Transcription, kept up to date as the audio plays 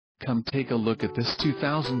Come take a look at this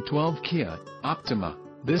 2012 Kia Optima.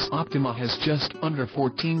 This Optima has just under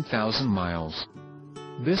 14,000 miles.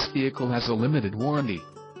 This vehicle has a limited warranty.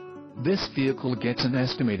 This vehicle gets an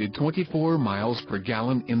estimated 24 miles per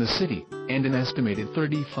gallon in the city, and an estimated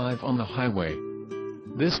 35 on the highway.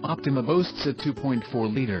 This Optima boasts a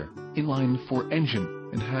 2.4-liter inline-4 engine,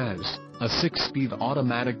 and has a 6-speed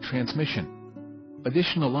automatic transmission.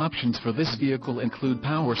 Additional options for this vehicle include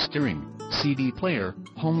power steering, CD player,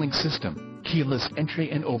 homelink system, keyless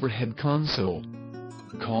entry and overhead console.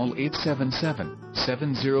 Call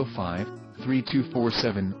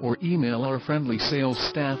 877-705-3247 or email our friendly sales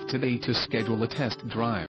staff today to schedule a test drive.